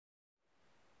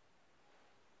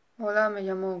Hola, me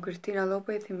llamo Cristina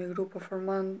López y mi grupo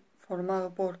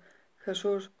formado por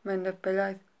Jesús Méndez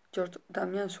Peláez, George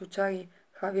Damián Suchagui,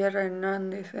 Javier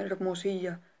Hernández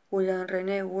Hermosilla, William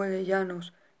René Huele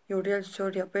Llanos y Uriel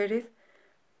Soria Pérez,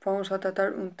 vamos a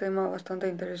tratar un tema bastante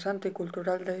interesante y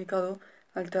cultural dedicado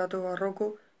al teatro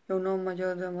barroco y a uno de los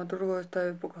mayores dramaturgos de esta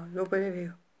época, Lopez de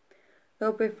Vega.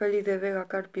 López Félix de Vega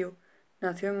Carpio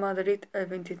nació en Madrid el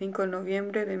 25 de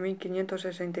noviembre de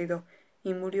 1562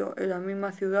 y murió en la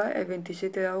misma ciudad el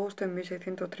 27 de agosto de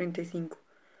 1635.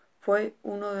 Fue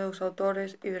uno de los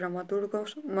autores y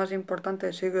dramaturgos más importantes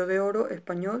del siglo de oro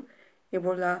español y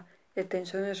por la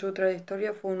extensión de su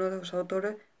trayectoria fue uno de los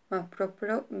autores más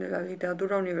prósperos de la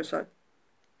literatura universal.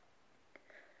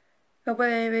 López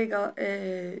de Vega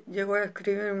llegó a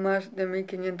escribir más de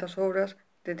 1500 obras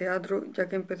de teatro, ya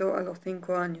que empezó a los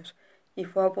 5 años y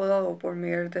fue apodado por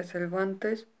Miguel de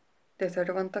Cervantes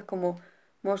como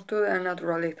monstruo de la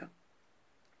naturaleza.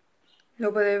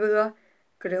 López de Vega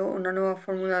creó una nueva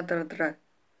fórmula teatral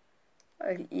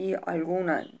y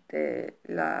algunas de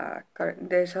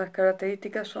esas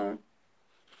características son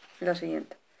las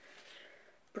siguientes: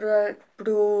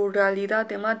 pluralidad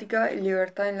temática y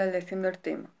libertad en la elección del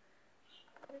tema.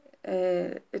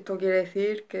 Esto quiere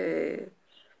decir que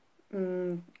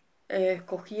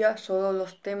escogía solo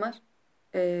los temas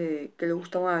que le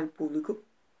gustaban al público.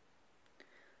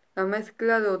 La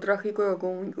mezcla de lo trágico y lo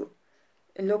cómico.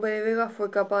 Lope de Vega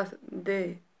fue capaz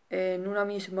de, en una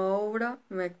misma obra,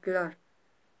 mezclar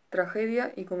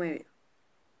tragedia y comedia.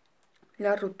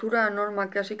 La ruptura de la norma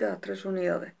clásica de las tres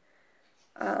unidades.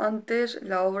 Antes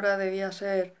la obra debía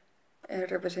ser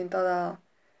representada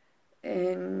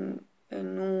en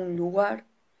un lugar,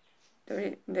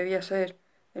 debía ser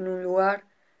en un lugar,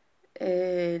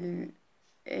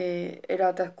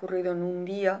 era transcurrido en un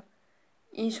día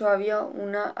y solo había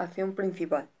una acción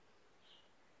principal.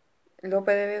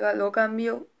 Lope de Vega lo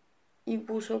cambió y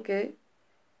puso que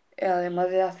además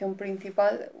de la acción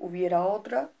principal hubiera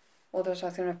otras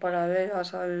acciones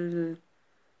paralelas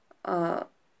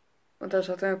otras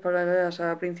acciones paralelas a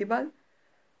la principal,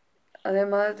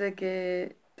 además de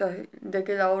que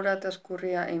la obra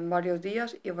transcurría en varios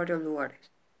días y en varios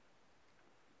lugares.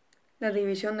 La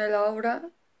división de la obra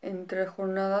en 3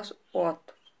 jornadas o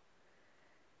actos.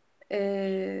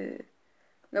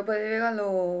 Lope de Vega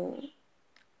lo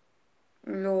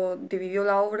dividió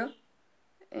la obra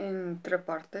en 3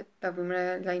 partes. La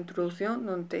primera es la introducción,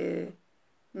 donde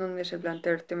se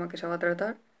plantea el tema que se va a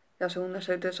tratar. La segunda es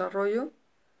el desarrollo,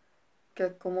 que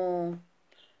es como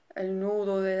el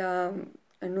nudo de la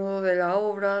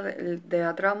obra, de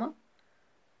la trama.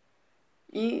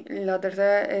 Y la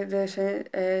tercera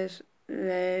es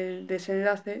el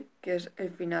desenlace, que es el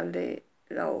final de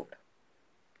la obra.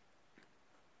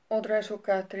 Otra de sus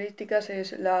características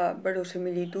es la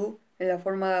verosimilitud en la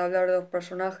forma de hablar de los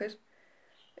personajes.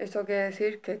 Esto quiere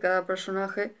decir que cada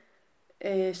personaje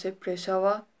se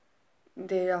expresaba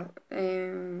de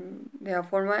la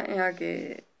forma en la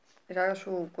que era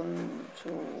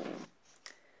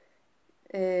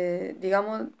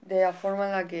digamos, de la forma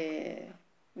en la que,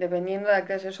 dependiendo de la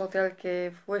clase social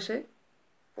que fuese,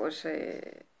 pues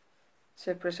se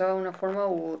expresaba de una forma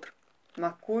u otra,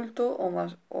 más culto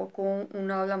o con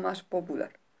una habla más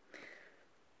popular.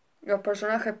 Los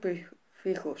personajes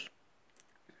fijos.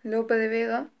 Lope de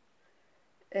Vega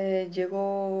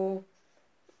llegó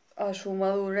a su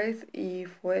madurez y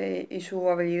su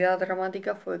habilidad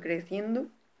dramática fue creciendo.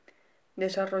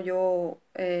 Desarrolló uno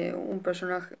de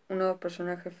los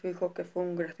personajes fijos, que fue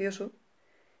un gracioso,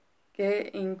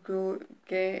 que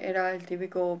era el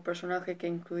típico personaje que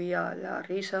incluía la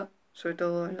risa, sobre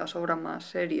todo en las obras más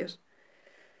serias.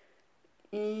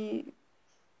 Y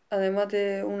además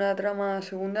de una trama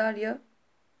secundaria,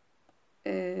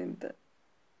 que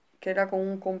era como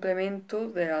un complemento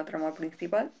de la trama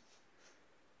principal.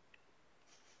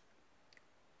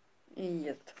 Y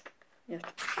ya está.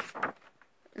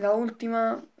 La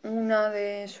última,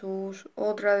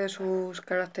 otra de sus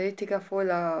características fue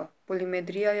la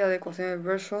polimetría y adecuación del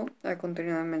verso al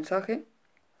contenido del mensaje.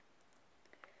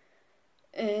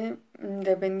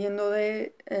 Dependiendo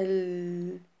de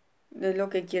lo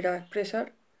que quiera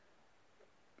expresar,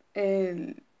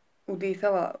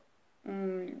 utilizaba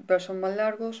versos más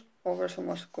largos o versos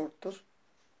más cortos.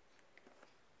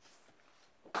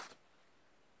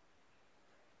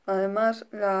 Además,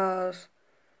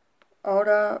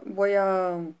 ahora voy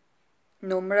a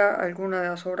nombrar algunas de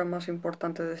las obras más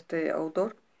importantes de este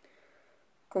autor,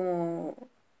 como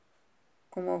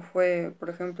fue, por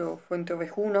ejemplo, Fuente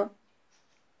Ovejuna,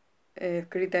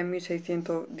 escrita en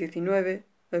 1619,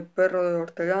 El perro del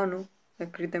hortelano,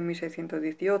 escrita en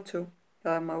 1618,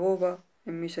 La dama boba,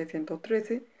 en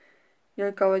 1613, y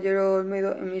El caballero de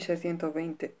Olmedo en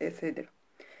 1620, etc.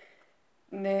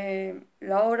 De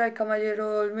la obra El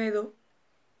caballero de Olmedo,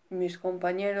 mis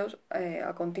compañeros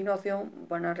a continuación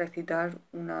van a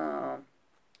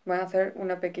van a hacer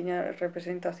una pequeña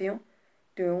representación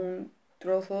de un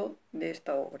trozo de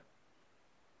esta obra.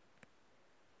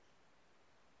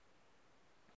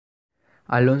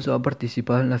 Alonso ha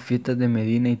participado en las fiestas de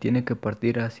Medina y tiene que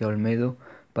partir hacia Olmedo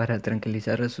para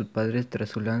tranquilizar a sus padres tras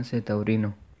su lance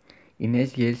taurino.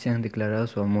 Inés y él se han declarado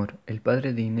su amor. El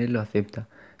padre de Inés lo acepta.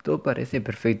 Todo parece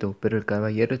perfecto, pero el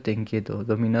caballero está inquieto,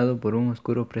 dominado por un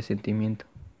oscuro presentimiento.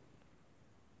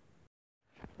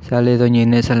 Sale doña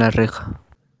Inés a la reja.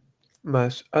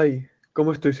 Mas, ay,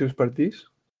 ¿cómo estáis si os partís?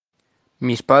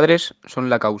 Mis padres son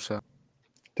la causa.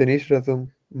 Tenéis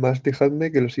razón, mas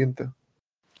dejadme que lo sienta.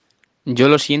 Yo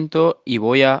lo siento y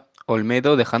voy a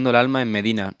Olmedo dejando el alma en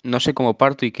Medina. No sé cómo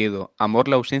parto y quedo. Amor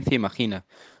la ausencia imagina.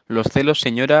 Los celos,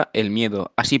 señora, el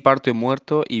miedo. Así parto y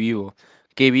muerto y vivo.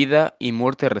 Qué vida y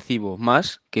muerte recibo.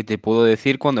 Más que te puedo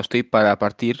decir cuando estoy para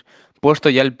partir, puesto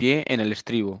ya el pie en el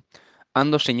estribo.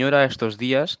 Ando, señora, estos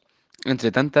días,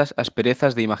 entre tantas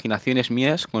asperezas de imaginaciones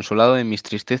mías, consolado en mis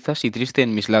tristezas y triste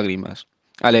en mis lágrimas.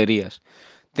 Alegrías.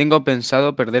 Tengo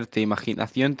pensado perderte,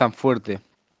 imaginación tan fuerte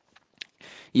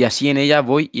y así en ella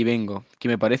voy y vengo, que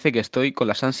me parece que estoy con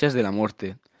las ansias de la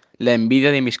muerte. La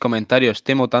envidia de mis comentarios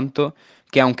temo tanto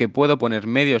que aunque puedo poner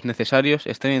medios necesarios,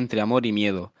 estoy entre amor y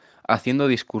miedo, haciendo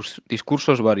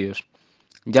discursos varios.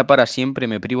 Ya para siempre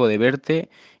me privo de verte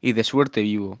y de suerte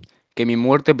vivo, que mi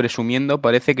muerte presumiendo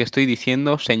parece que estoy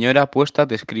diciendo, señora, puesta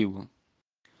te escribo.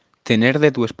 Tener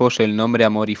de tu esposo el nombre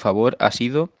amor y favor ha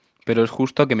sido, pero es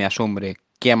justo que me asombre,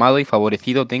 que amado y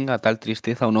favorecido tenga tal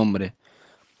tristeza un hombre.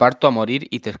 Parto a morir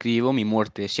y te escribo mi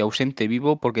muerte, si ausente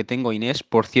vivo, porque tengo Inés,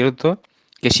 por cierto,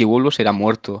 que si vuelvo será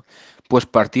muerto, pues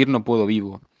partir no puedo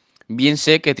vivo. Bien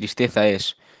sé qué tristeza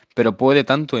es, pero puede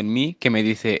tanto en mí que me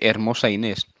dice hermosa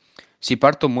Inés. Si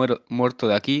parto muerto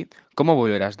de aquí, ¿cómo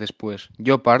volverás después?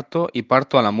 Yo parto y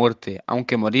parto a la muerte,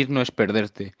 aunque morir no es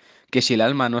perderte, que si el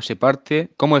alma no se parte,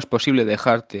 ¿cómo es posible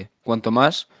dejarte? Cuanto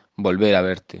más, volver a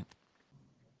verte.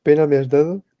 Pena me has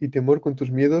dado y temor con tus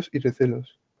miedos y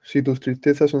recelos. Si tus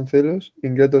tristezas son celos,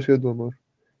 ingrato ha sido tu amor.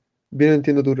 Bien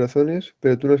entiendo tus razones,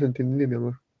 pero tú no has entendido mi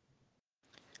amor.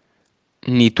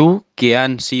 Ni tú, que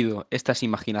han sido estas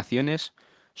imaginaciones,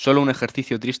 solo un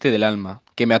ejercicio triste del alma,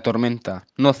 que me atormenta,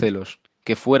 no celos,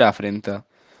 que fuera afrenta,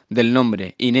 del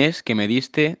nombre Inés que me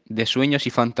diste, de sueños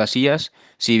y fantasías,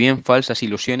 si bien falsas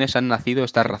ilusiones han nacido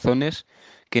estas razones,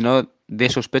 que no de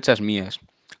sospechas mías.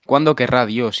 ¿Cuándo querrá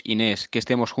Dios, Inés, que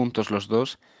estemos juntos los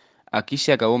dos? Aquí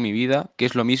se acabó mi vida, que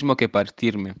es lo mismo que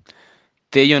partirme.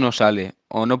 Tello no sale,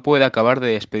 o no puede acabar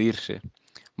de despedirse.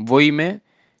 Voyme,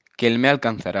 que él me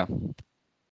alcanzará.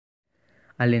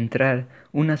 Al entrar,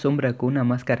 una sombra con una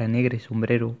máscara negra y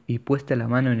sombrero, y puesta la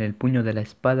mano en el puño de la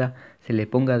espada, se le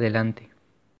ponga delante.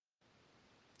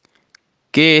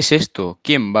 ¿Qué es esto?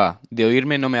 ¿Quién va? De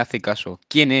oírme no me hace caso.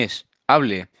 ¿Quién es?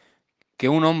 Hable. Que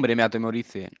un hombre me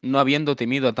atemorice, no habiendo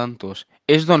temido a tantos.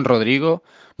 ¿Es don Rodrigo?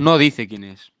 No dice quién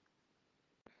es.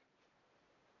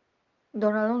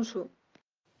 Don Alonso,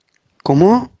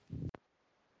 ¿Cómo?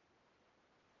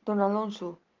 don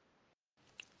Alonso,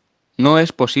 No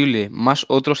es posible, más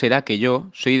otro será que yo,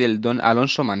 soy del don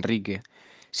Alonso Manrique.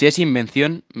 Si es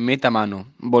invención, meta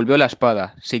mano. Volvió la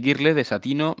espada. Seguirle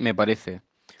desatino me parece.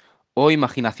 Oh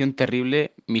imaginación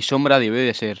terrible, mi sombra debió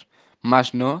de ser.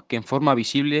 Mas no, que en forma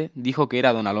visible dijo que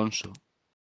era don Alonso.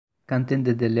 Canten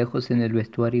desde lejos en el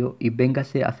vestuario y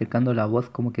véngase acercando la voz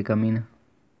como que camina.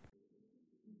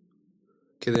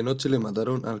 Que de noche le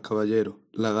mataron al caballero,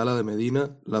 la gala de Medina,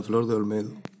 la flor de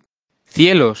Olmedo.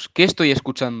 Cielos, ¿qué estoy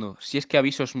escuchando? Si es que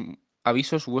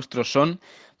avisos vuestros son,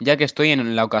 ya que estoy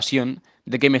en la ocasión,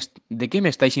 ¿de qué me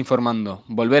estáis informando?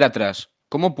 Volver atrás.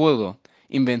 ¿Cómo puedo?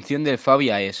 Invención del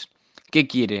Fabia es. ¿Qué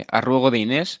quiere? A ruego de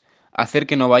Inés, hacer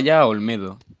que no vaya a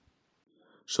Olmedo.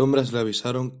 Sombras le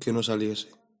avisaron que no saliese,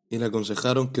 y le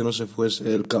aconsejaron que no se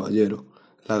fuese el caballero,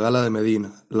 la gala de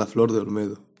Medina, la flor de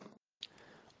Olmedo.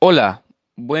 Hola,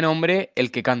 buen hombre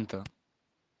el que canta.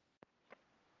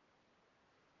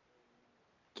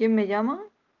 ¿quién me llama?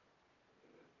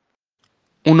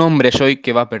 Un hombre soy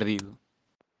que va perdido.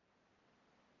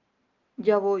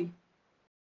 Ya voy.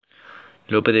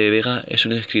 Lopez de Vega es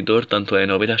un escritor tanto de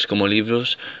novelas como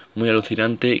libros muy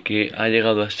alucinante que ha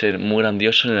llegado a ser muy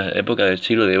grandioso en la época del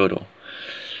siglo de oro.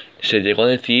 Se llegó a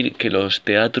decir que los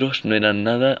teatros no eran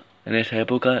nada en esa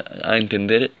época a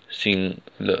entender sin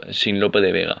Lope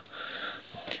de Vega.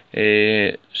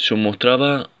 En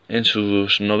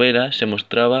sus novelas se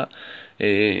mostraba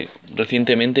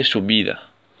recientemente su vida,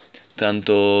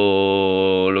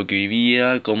 tanto lo que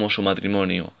vivía como su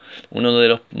matrimonio. Uno de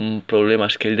los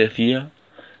problemas que él decía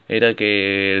era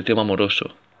que el tema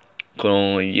amoroso,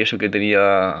 y eso que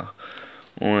tenía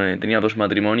 2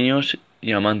 matrimonios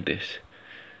y amantes.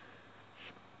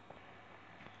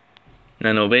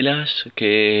 Las novelas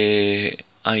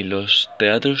los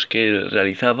teatros que él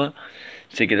realizaba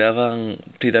se quedaban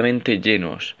completamente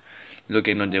llenos, lo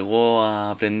que nos llegó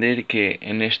a aprender que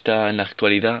en la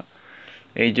actualidad,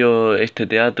 este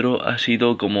teatro ha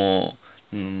sido como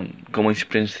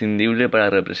imprescindible para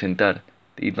representar,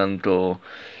 y tanto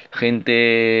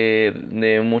gente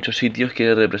de muchos sitios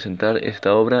quiere representar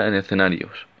esta obra en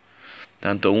escenarios.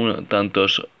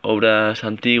 Tantas obras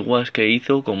antiguas que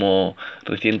hizo como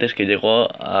recientes que llegó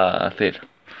a hacer.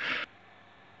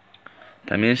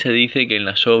 También se dice que en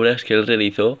las obras que él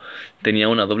realizó tenía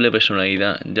una doble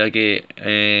personalidad, ya que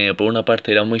por una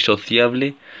parte era muy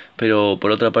sociable, pero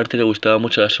por otra parte le gustaba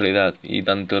mucho la soledad, y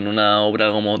tanto en una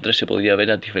obra como otra se podía ver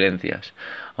las diferencias.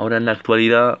 Ahora en la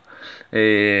actualidad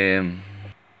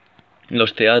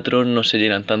los teatros no se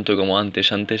llenan tanto como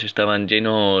antes. Antes estaban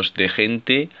llenos de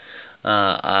gente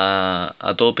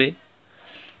a tope,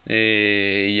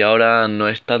 y ahora no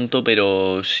es tanto,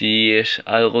 pero sí es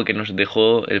algo que nos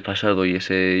dejó el pasado, y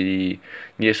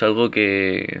es algo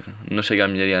que no se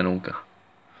cambiaría nunca.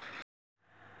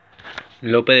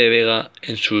 Lope de Vega,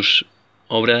 en sus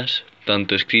obras,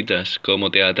 tanto escritas como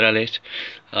teatrales,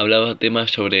 hablaba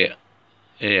temas sobre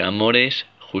amores,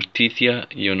 justicia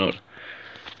y honor.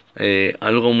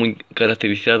 Algo muy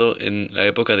caracterizado en la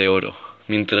época de oro,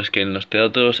 mientras que en los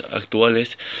teatros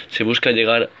actuales se busca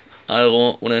llegar a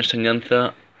una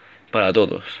enseñanza para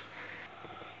todos.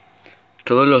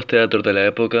 Todos los teatros de la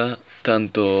época,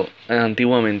 tanto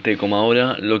antiguamente como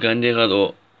ahora, lo que han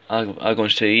llegado a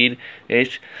conseguir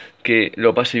es que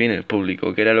lo pase bien el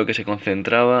público, que era lo que se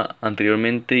concentraba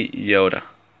anteriormente y ahora.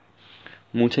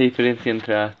 Mucha diferencia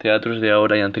entre los teatros de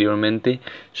ahora y anteriormente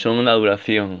son la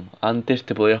duración. Antes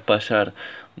te podías pasar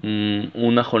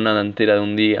una jornada entera de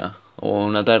un día o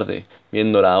una tarde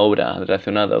viendo la obra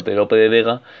relacionada de Lope de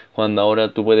Vega, cuando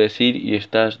ahora tú puedes ir y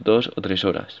estás 2 o 3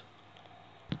 horas.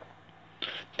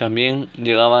 También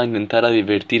llegaba a intentar a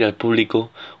divertir al público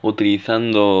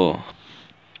utilizando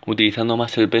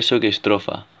más el verso que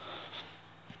estrofa.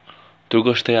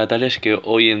 Trucos teatrales que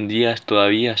hoy en día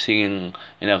todavía siguen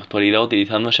en la actualidad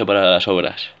utilizándose para las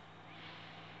obras.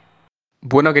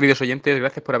 Bueno, queridos oyentes,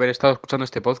 gracias por haber estado escuchando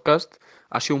este podcast.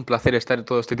 Ha sido un placer estar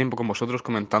todo este tiempo con vosotros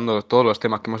comentando todos los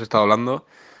temas que hemos estado hablando,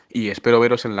 y espero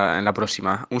veros en la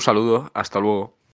próxima. Un saludo, hasta luego.